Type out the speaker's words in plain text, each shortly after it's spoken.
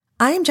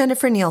I'm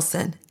Jennifer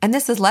Nielsen, and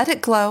this is Let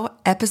It Glow,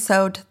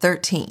 Episode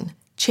 13.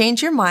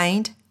 Change your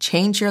mind,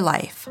 change your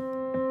life.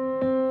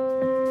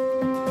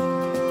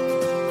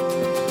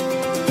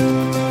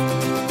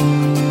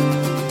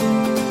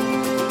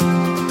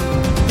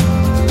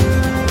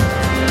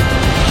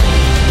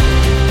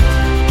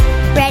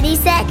 Ready,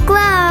 set,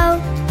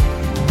 glow!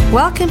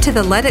 Welcome to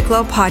the Let It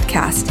Glow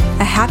podcast,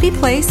 a happy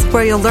place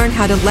where you'll learn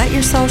how to let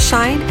your soul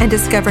shine and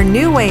discover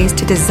new ways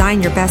to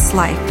design your best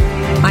life.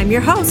 I'm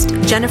your host,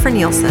 Jennifer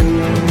Nielsen.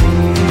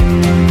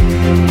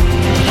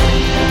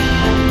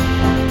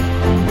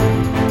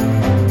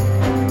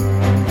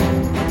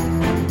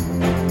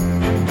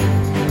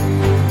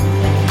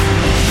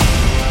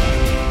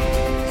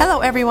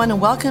 Hello, everyone,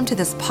 and welcome to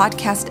this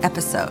podcast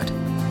episode.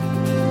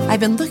 I've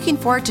been looking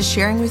forward to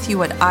sharing with you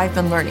what I've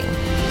been learning.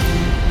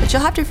 But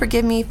you'll have to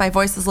forgive me if my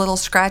voice is a little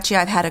scratchy.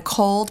 I've had a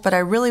cold, but I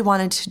really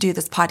wanted to do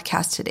this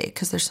podcast today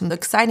because there's some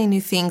exciting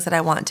new things that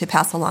I want to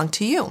pass along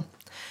to you.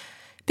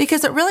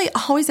 Because it really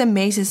always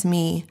amazes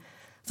me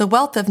the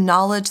wealth of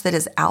knowledge that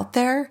is out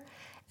there,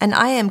 and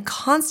I am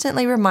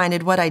constantly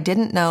reminded what I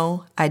didn't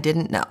know.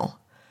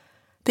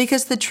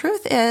 Because the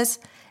truth is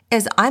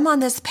I'm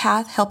on this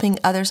path helping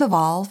others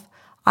evolve.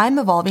 I'm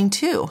evolving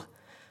too.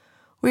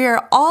 We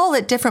are all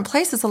at different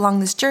places along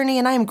this journey,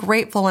 and I am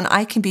grateful when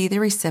I can be the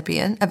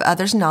recipient of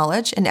others'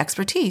 knowledge and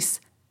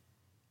expertise.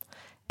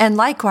 And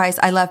likewise,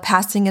 I love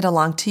passing it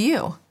along to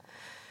you.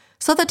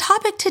 So the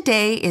topic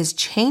today is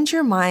change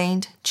your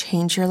mind,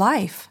 change your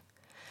life.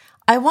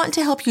 I want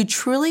to help you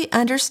truly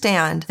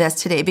understand this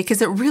today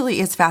because it really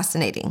is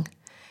fascinating.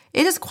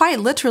 It has quite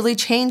literally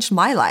changed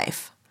my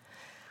life.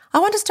 I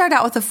want to start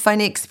out with a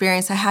funny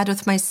experience I had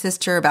with my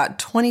sister about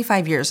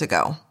 25 years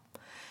ago.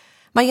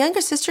 My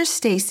younger sister,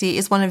 Stacy,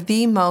 is one of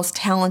the most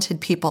talented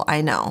people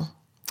I know.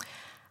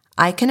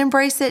 I can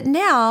embrace it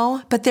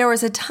now, but there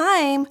was a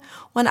time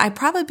when I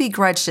probably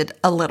begrudged it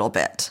a little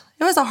bit.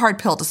 It was a hard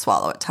pill to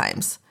swallow at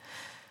times.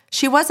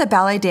 She was a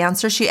ballet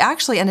dancer. She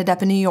actually ended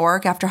up in New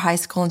York after high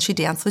school, and she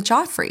danced with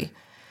Joffrey.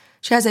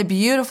 She has a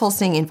beautiful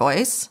singing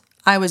voice.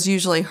 I was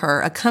usually her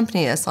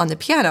accompanist on the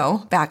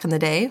piano back in the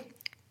day.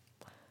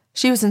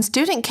 She was in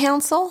student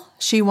council.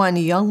 She won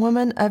Young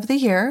Woman of the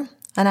Year,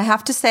 and I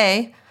have to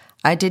say,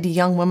 I did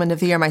Young Woman of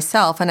the Year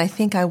myself, and I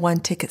think I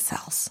won ticket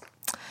sales.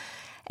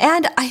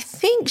 And I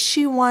think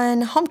she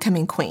won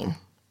Homecoming Queen.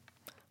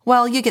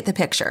 Well, you get the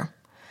picture.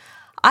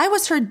 I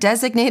was her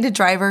designated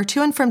driver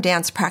to and from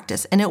dance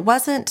practice, and it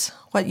wasn't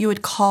what you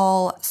would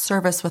call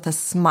service with a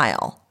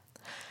smile.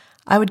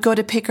 I would go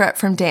to pick her up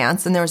from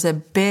dance, and there was a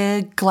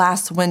big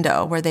glass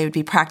window where they would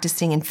be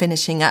practicing and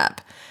finishing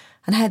up.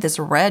 And I had this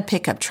red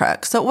pickup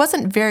truck, so it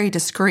wasn't very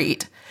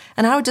discreet.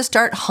 And I would just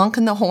start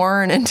honking the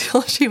horn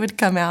until she would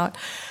come out.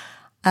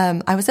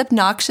 I was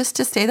obnoxious,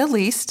 to say the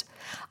least.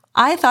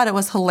 I thought it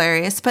was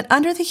hilarious, but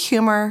under the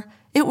humor,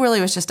 it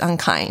really was just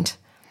unkind.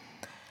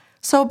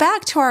 So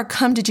back to our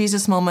come to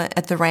Jesus moment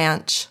at the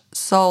ranch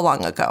so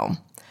long ago.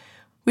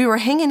 We were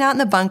hanging out in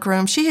the bunk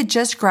room. She had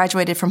just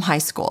graduated from high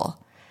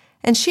school,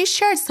 and she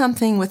shared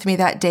something with me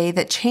that day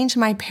that changed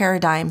my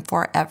paradigm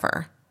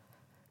forever.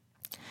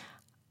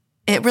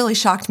 It really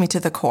shocked me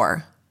to the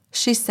core.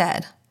 She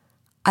said,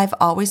 "I've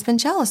always been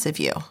jealous of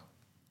you."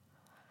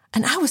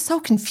 And I was so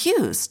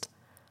confused.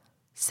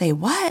 Say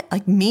what?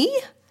 Like me?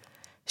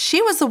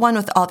 She was the one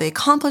with all the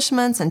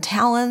accomplishments and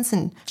talents,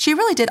 and she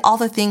really did all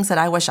the things that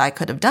I wish I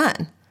could have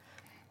done.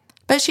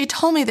 But she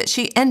told me that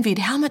she envied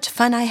how much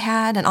fun I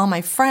had and all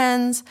my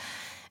friends,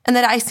 and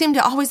that I seemed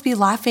to always be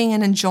laughing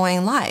and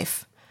enjoying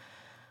life.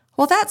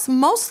 Well, that's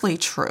mostly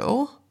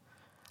true.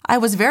 I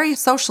was very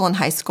social in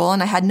high school,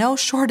 and I had no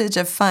shortage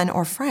of fun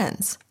or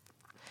friends.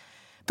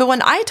 But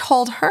when I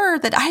told her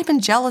that I had been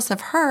jealous of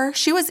her,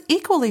 she was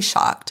equally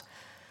shocked.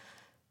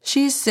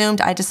 She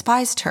assumed I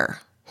despised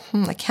her.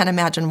 I can't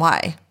imagine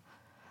why.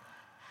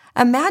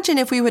 Imagine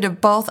if we would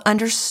have both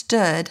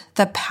understood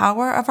the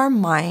power of our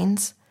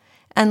minds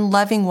and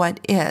loving what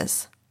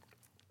is.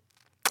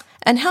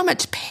 And how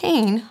much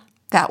pain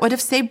that would have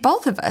saved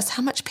both of us,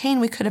 how much pain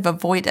we could have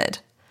avoided.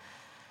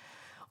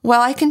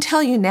 Well, I can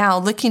tell you now,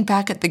 looking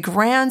back at the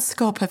grand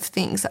scope of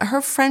things, that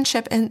her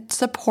friendship and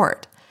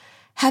support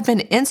have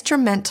been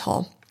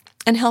instrumental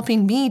in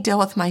helping me deal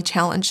with my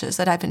challenges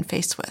that I've been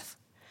faced with.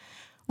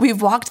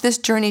 We've walked this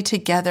journey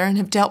together and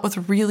have dealt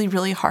with really,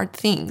 really hard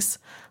things,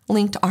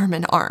 linked arm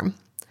in arm.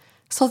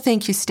 So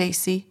thank you,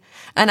 Stacy.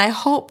 And I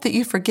hope that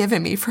you've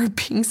forgiven me for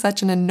being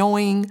such an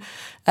annoying,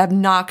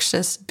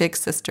 obnoxious big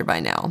sister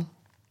by now.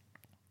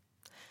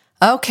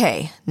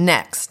 Okay,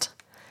 next.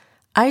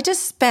 I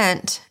just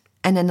spent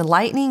an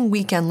enlightening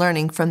weekend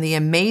learning from the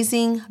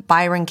amazing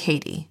Byron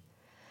Katie.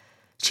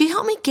 She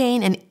helped me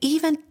gain an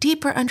even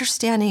deeper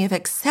understanding of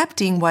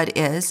accepting what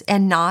is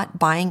and not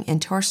buying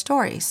into our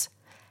stories.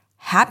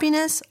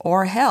 Happiness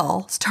or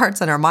hell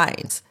starts in our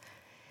minds.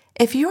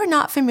 If you are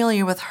not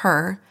familiar with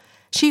her,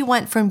 she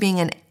went from being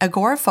an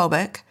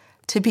agoraphobic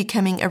to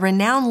becoming a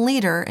renowned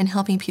leader in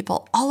helping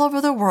people all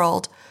over the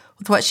world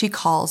with what she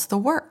calls the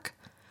work.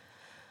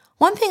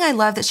 One thing I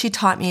love that she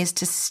taught me is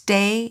to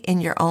stay in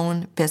your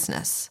own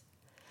business.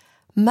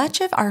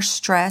 much of our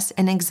stress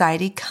and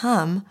anxiety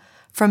come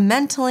from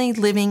mentally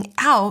living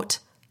out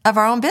of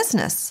our own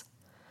business.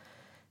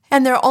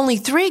 And there are only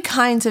 3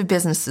 kinds of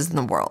businesses in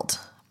the world: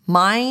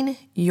 mine,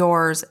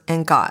 yours,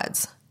 and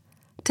God's.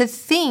 To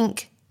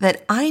think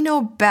that I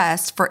know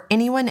best for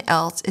anyone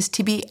else is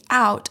to be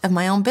out of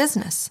my own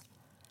business.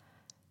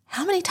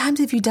 How many times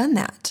have you done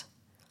that?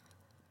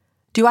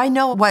 Do I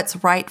know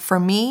what's right for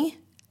me?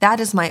 That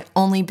is my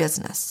only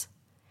business.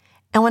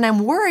 And when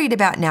I'm worried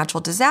about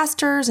natural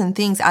disasters and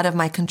things out of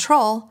my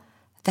control,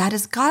 that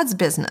is God's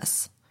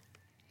business.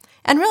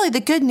 And really, the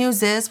good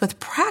news is,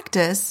 with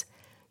practice,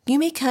 you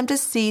may come to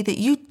see that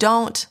you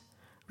don't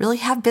really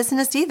have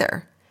business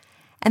either,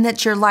 and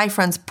that your life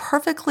runs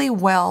perfectly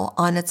well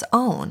on its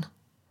own.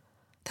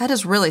 That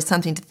is really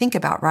something to think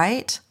about,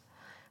 right?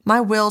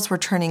 My wheels were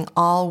turning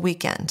all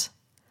weekend.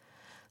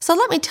 So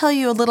let me tell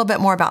you a little bit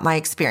more about my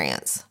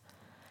experience.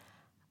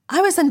 I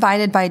was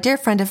invited by a dear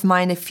friend of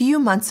mine a few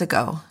months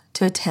ago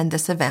to attend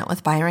this event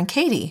with Byron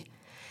Katie.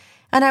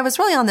 And I was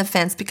really on the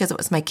fence because it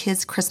was my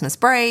kids' Christmas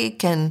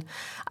break, and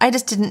I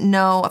just didn't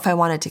know if I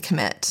wanted to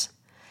commit.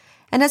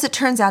 And as it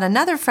turns out,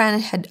 another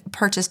friend had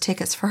purchased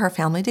tickets for her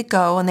family to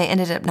go, and they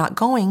ended up not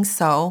going,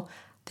 so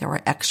there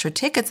were extra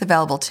tickets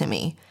available to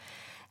me.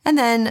 And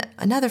then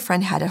another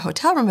friend had a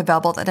hotel room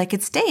available that I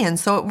could stay in,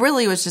 so it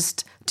really was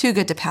just too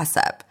good to pass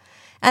up.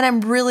 And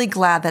I'm really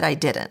glad that I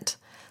didn't.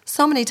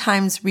 So many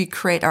times we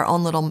create our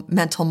own little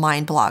mental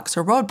mind blocks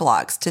or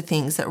roadblocks to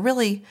things that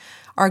really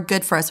are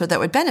good for us or that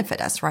would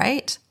benefit us,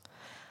 right?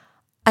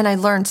 And I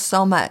learned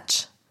so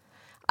much.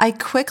 I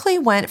quickly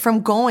went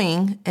from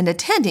going and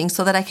attending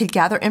so that I could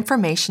gather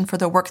information for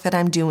the work that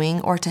I'm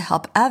doing or to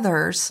help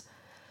others,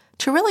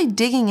 to really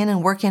digging in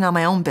and working on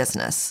my own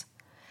business.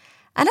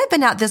 And I've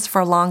been at this for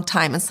a long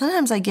time, and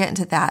sometimes I get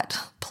into that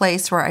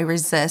place where I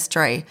resist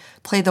or I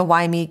play the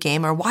why me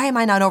game or why am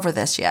I not over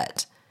this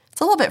yet?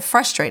 It's a little bit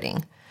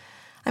frustrating.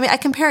 I mean, I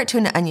compare it to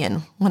an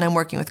onion when I'm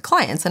working with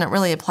clients, and it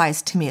really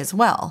applies to me as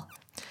well.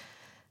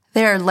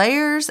 There are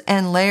layers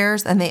and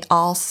layers, and they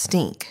all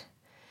stink.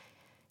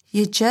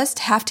 You just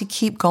have to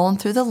keep going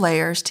through the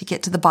layers to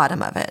get to the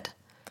bottom of it.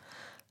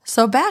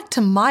 So back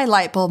to my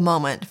light bulb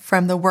moment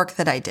from the work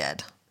that I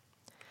did.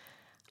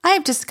 I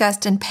have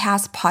discussed in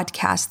past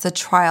podcasts the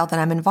trial that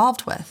I'm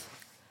involved with.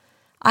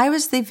 I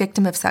was the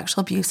victim of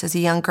sexual abuse as a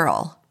young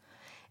girl,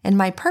 and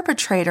my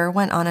perpetrator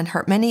went on and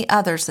hurt many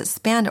others that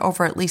spanned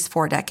over at least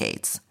 4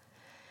 decades.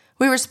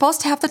 We were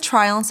supposed to have the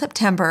trial in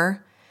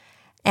September,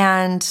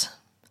 and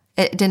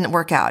it didn't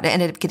work out. It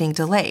ended up getting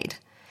delayed.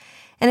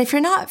 And if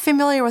you're not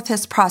familiar with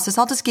this process,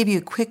 I'll just give you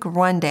a quick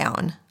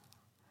rundown.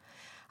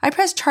 I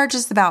pressed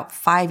charges about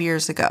 5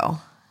 years ago.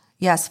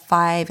 Yes,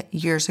 5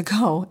 years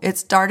ago. It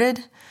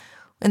started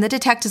in the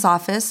detective's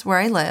office where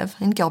I live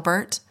in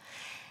Gilbert,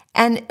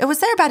 and it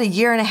was there about 1.5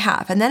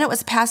 years, and then it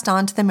was passed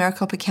on to the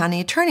Maricopa County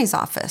Attorney's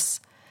Office.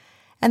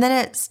 And then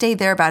it stayed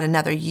there about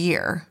another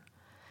year.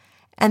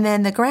 And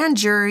then the grand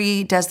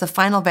jury does the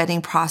final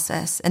vetting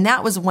process, and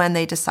that was when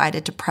they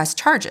decided to press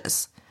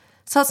charges.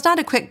 So it's not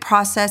a quick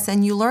process,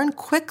 and you learn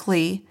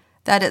quickly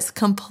that it's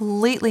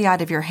completely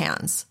out of your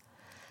hands.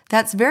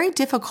 That's very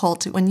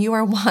difficult when you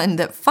are one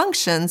that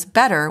functions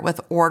better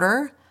with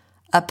order,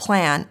 a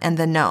plan, and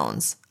the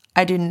knowns.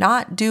 I do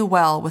not do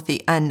well with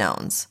the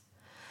unknowns.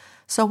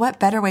 So what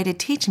better way to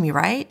teach me,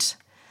 right?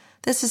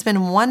 This has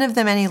been one of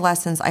the many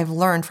lessons I've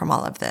learned from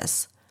all of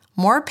this.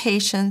 More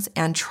patience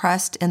and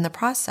trust in the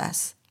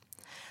process.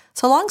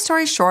 So long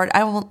story short,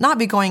 I will not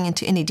be going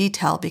into any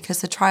detail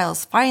because the trial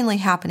is finally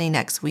happening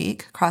next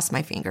week. Cross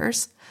my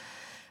fingers.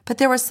 But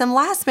there was some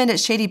last-minute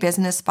shady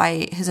business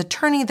by his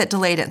attorney that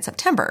delayed it in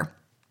September.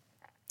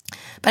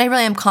 But I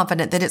really am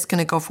confident that it's going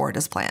to go forward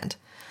as planned.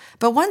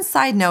 But one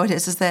side note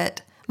is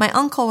that my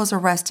uncle was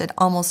arrested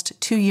almost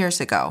 2 years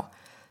ago.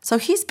 So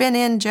he's been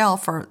in jail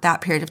for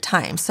that period of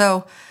time.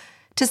 So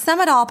to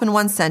sum it all up in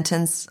one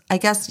sentence, I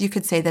guess you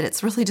could say that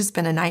it's really just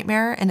been a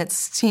nightmare, and it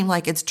seemed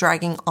like it's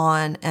dragging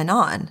on.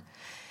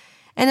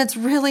 And it's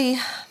really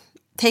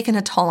taken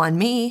a toll on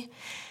me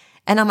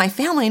and on my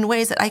family in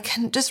ways that I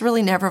can just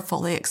really never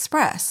fully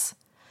express.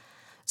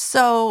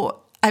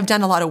 So I've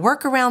done a lot of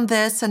work around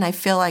this, and I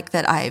feel like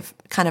that I've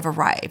kind of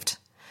arrived.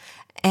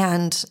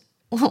 And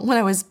when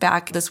I was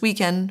back this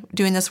weekend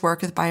doing this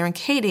work with Byron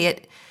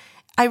Katie,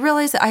 I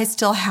realized that I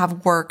still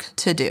have work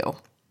to do.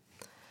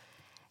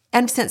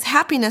 And since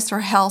happiness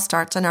or hell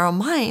starts in our own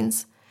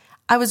minds,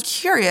 I was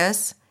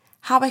curious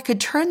how I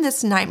could turn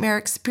this nightmare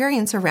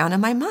experience around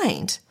in my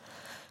mind.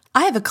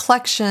 I have a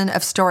collection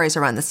of stories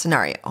around this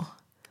scenario.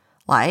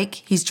 Like,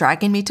 he's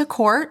dragging me to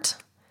court,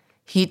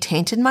 he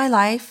tainted my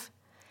life,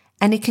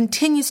 and he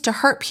continues to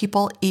hurt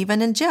people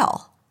even in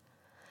jail.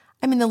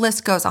 I mean, the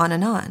list goes on.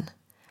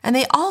 And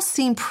they all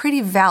seem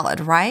pretty valid,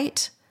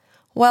 right?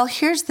 Well,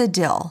 here's the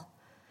deal.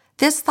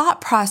 This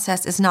thought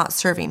process is not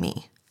serving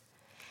me.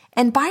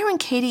 And Byron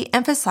Katie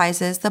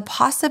emphasizes the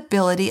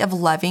possibility of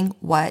loving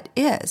what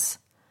is.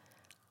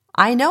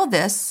 I know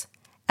this,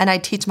 and I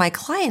teach my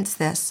clients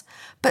this,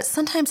 but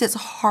sometimes it's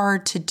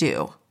hard to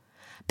do.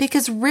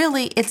 Because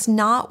really, it's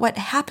not what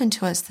happened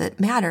to us that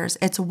matters.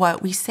 It's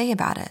what we say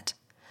about it.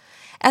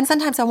 And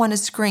sometimes I want to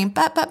scream,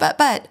 but,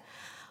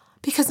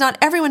 because not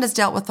everyone has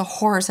dealt with the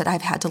horrors that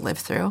I've had to live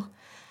through.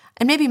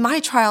 And maybe my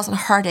trials and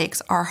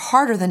heartaches are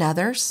harder than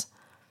others,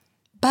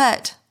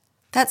 but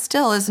that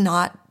still is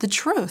not the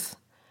truth.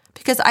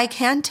 Because I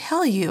can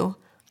tell you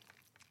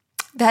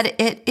that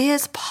it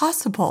is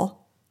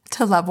possible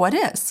to love what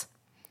is.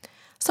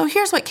 So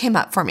here's what came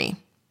up for me.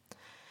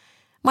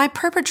 My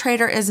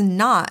perpetrator is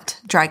not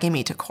dragging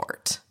me to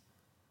court.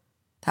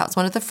 That was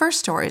one of the first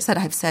stories that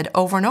I've said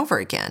over and over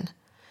again.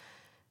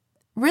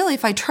 Really,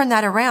 if I turn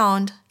that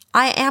around,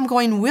 I am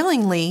going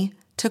willingly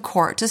to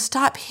court to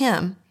stop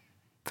him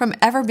from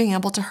ever being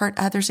able to hurt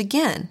others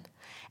again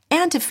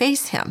and to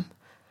face him.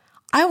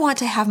 I want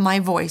to have my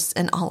voice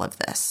in all of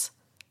this.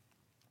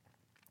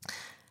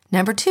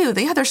 Number 2,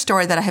 the other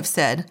story that I have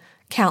said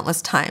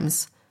countless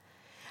times.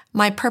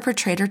 My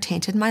perpetrator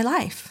tainted my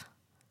life.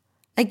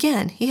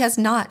 Again, he has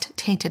not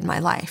tainted my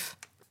life.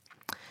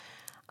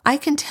 I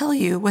can tell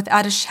you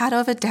without a shadow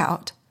of a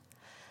doubt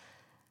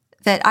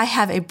that I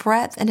have a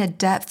breadth and a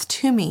depth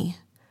to me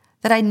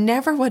that I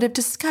never would have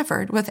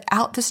discovered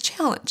without this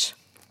challenge.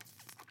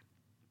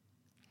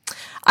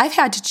 I've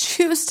had to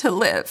choose to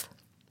live.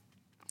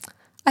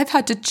 I've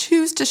had to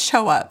choose to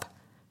show up.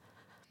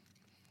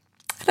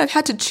 And I've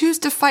had to choose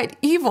to fight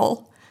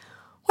evil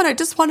when I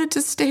just wanted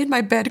to stay in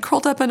my bed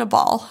curled up in a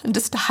ball and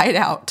just hide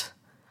out.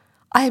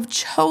 I have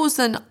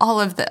chosen all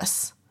of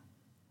this.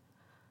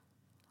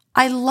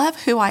 I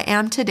love who I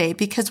am today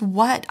because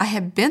what I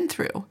have been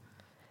through.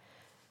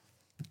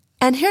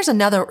 And here's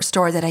another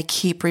story that I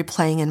keep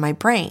replaying in my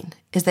brain,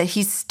 is that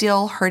he's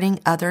still hurting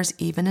others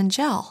even in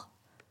jail.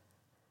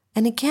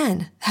 And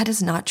again, that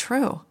is not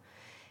true.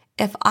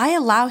 If I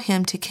allow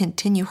him to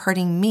continue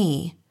hurting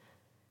me,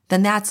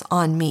 then that's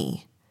on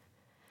me.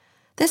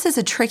 This is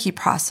a tricky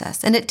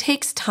process, and it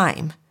takes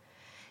time.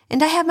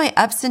 And I have my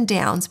ups and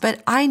downs,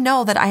 but I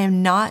know that I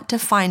am not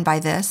defined by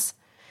this,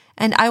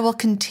 and I will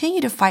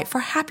continue to fight for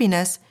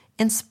happiness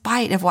in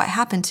spite of what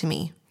happened to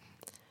me.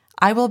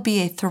 I will be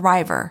a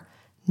thriver,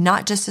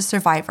 not just a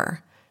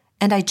survivor,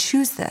 and I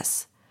choose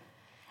this.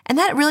 And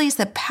that really is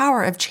the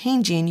power of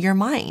changing your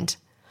mind.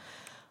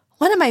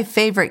 One of my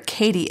favorite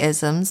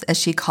Katie-isms, as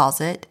she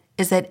calls it,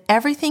 is that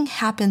everything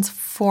happens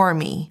for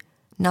me,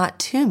 not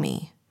to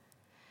me.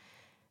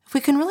 If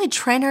we can really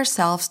train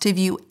ourselves to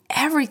view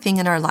everything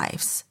in our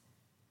lives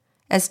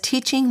as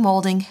teaching,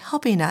 molding,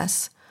 helping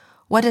us,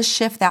 what a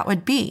shift that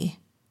would be.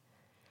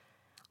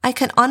 I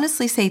can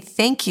honestly say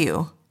thank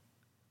you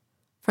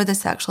for the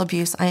sexual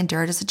abuse I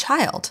endured as a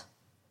child.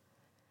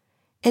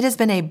 It has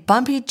been a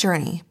bumpy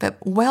journey, but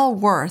well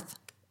worth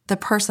the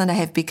person I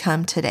have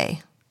become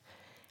today.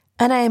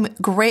 And I am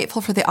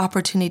grateful for the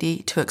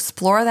opportunity to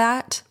explore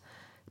that,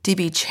 to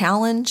be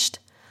challenged,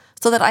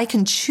 so that I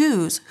can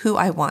choose who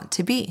I want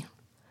to be.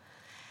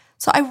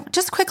 So I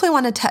just quickly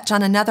want to touch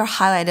on another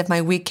highlight of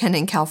my weekend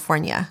in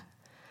California.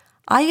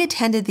 I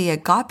attended the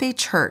Agape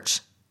Church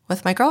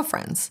with my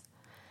girlfriends.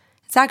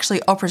 It's actually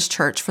Oprah's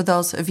church for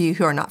those of you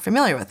who are not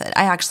familiar with it.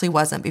 I actually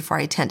wasn't before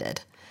I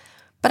attended.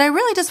 But I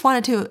really just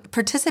wanted to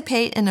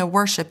participate in a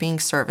worshiping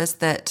service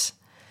that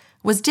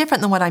was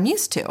different than what I'm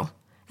used to.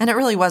 And it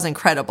really was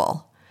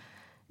incredible.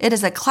 It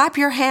is a clap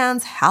your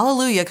hands,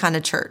 hallelujah kind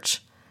of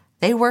church.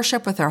 They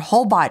worship with their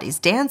whole bodies,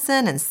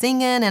 dancing and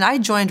singing, and I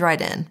joined right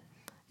in.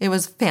 It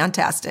was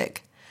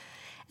fantastic.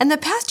 And the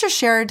pastor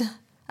shared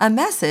a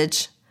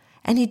message,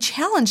 and he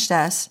challenged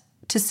us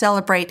to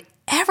celebrate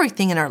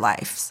everything in our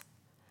lives.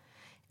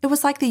 It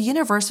was like the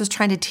universe was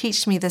trying to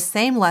teach me the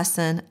same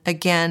lesson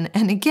again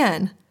and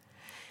again.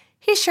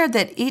 He shared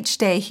that each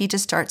day he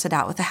just starts it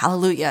out with a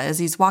hallelujah as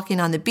he's walking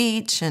on the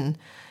beach and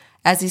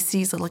as he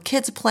sees little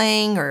kids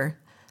playing or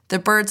the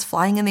birds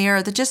flying in the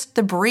air, just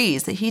the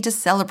breeze, that he just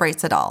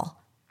celebrates it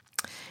all.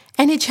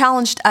 And he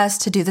challenged us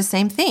to do the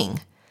same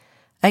thing.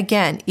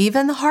 Again,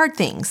 even the hard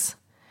things.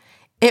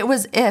 It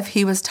was if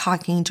he was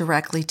talking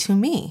directly to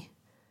me.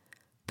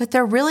 But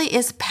there really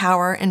is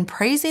power in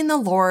praising the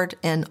Lord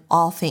in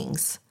all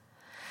things.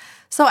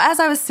 So as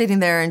I was sitting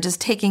there and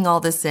just taking all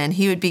this in,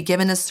 he would be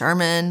given a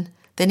sermon,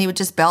 then he would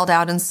just belt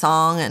out in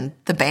song and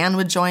the band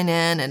would join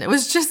in, and it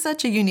was just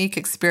such a unique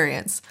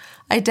experience.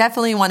 I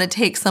definitely want to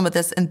take some of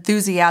this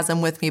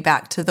enthusiasm with me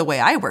back to the way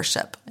I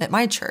worship at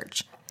my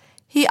church.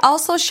 He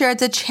also shared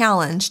the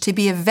challenge to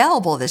be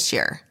available this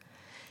year.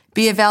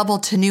 Be available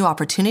to new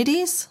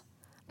opportunities,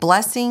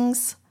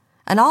 blessings,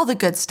 and all the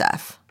good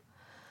stuff.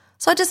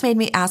 So it just made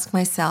me ask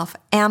myself,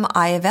 am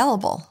I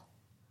available?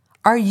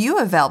 Are you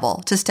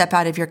available to step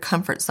out of your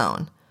comfort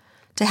zone,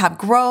 to have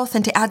growth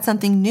and to add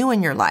something new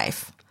in your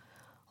life?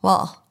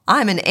 Well,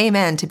 I'm an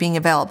amen to being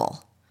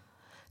available.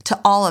 To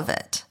all of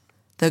it,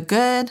 the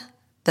good,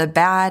 the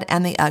bad,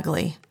 and the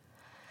ugly.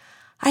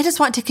 I just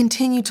want to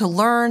continue to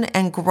learn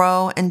and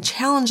grow and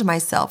challenge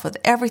myself with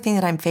everything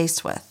that I'm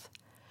faced with.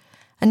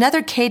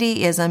 Another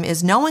Katie-ism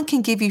is no one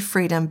can give you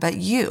freedom but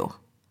you.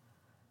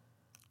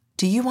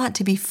 Do you want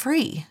to be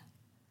free?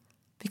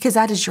 Because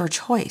that is your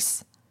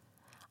choice.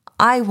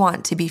 I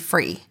want to be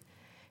free.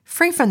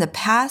 free from the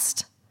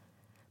past,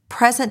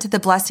 present to the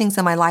blessings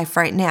in my life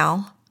right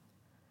now,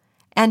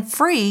 and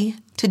free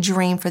to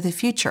dream for the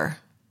future.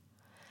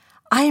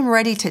 I am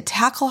ready to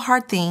tackle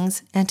hard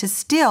things and to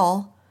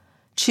still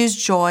choose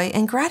joy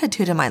and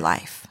gratitude in my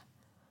life.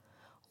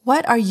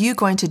 What are you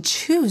going to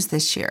choose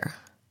this year?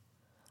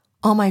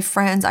 Oh, my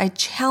friends, I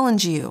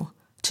challenge you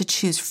to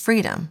choose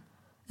freedom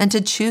and to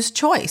choose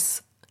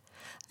choice.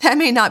 That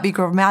may not be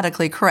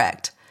grammatically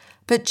correct,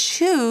 but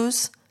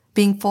choose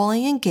being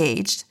fully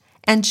engaged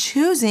and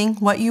choosing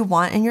what you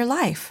want in your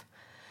life.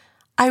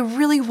 I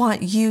really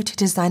want you to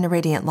design a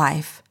radiant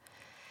life.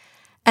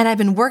 And I've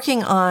been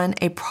working on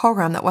a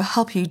program that will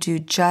help you do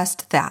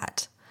just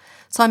that.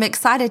 So I'm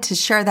excited to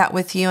share that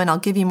with you, and I'll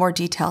give you more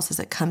details as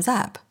it comes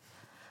up.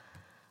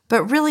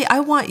 But really, I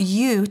want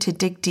you to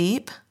dig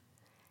deep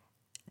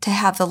to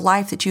have the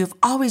life that you've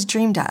always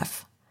dreamed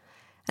of.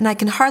 And I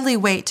can hardly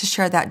wait to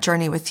share that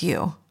journey with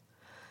you.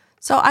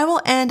 So I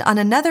will end on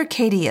another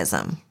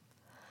Katieism.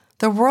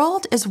 The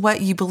world is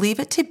what you believe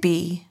it to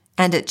be,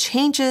 and it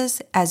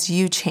changes as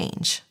you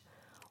change.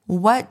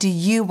 What do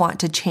you want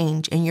to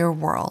change in your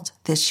world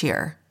this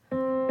year?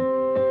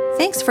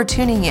 Thanks for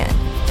tuning in,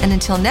 and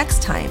until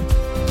next time,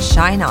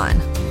 shine on.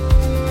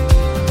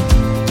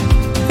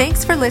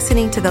 Thanks for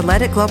listening to the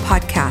Let It Glow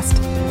podcast.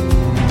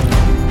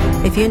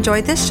 If you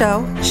enjoyed this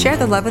show, share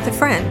the love with a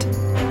friend.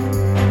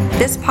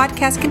 This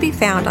podcast can be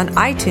found on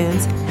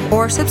iTunes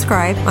or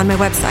subscribe on my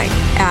website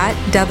at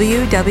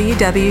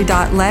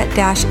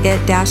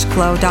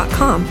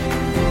www.let-it-glow.com.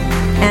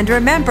 And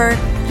remember,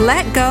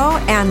 let go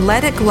and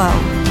let it glow.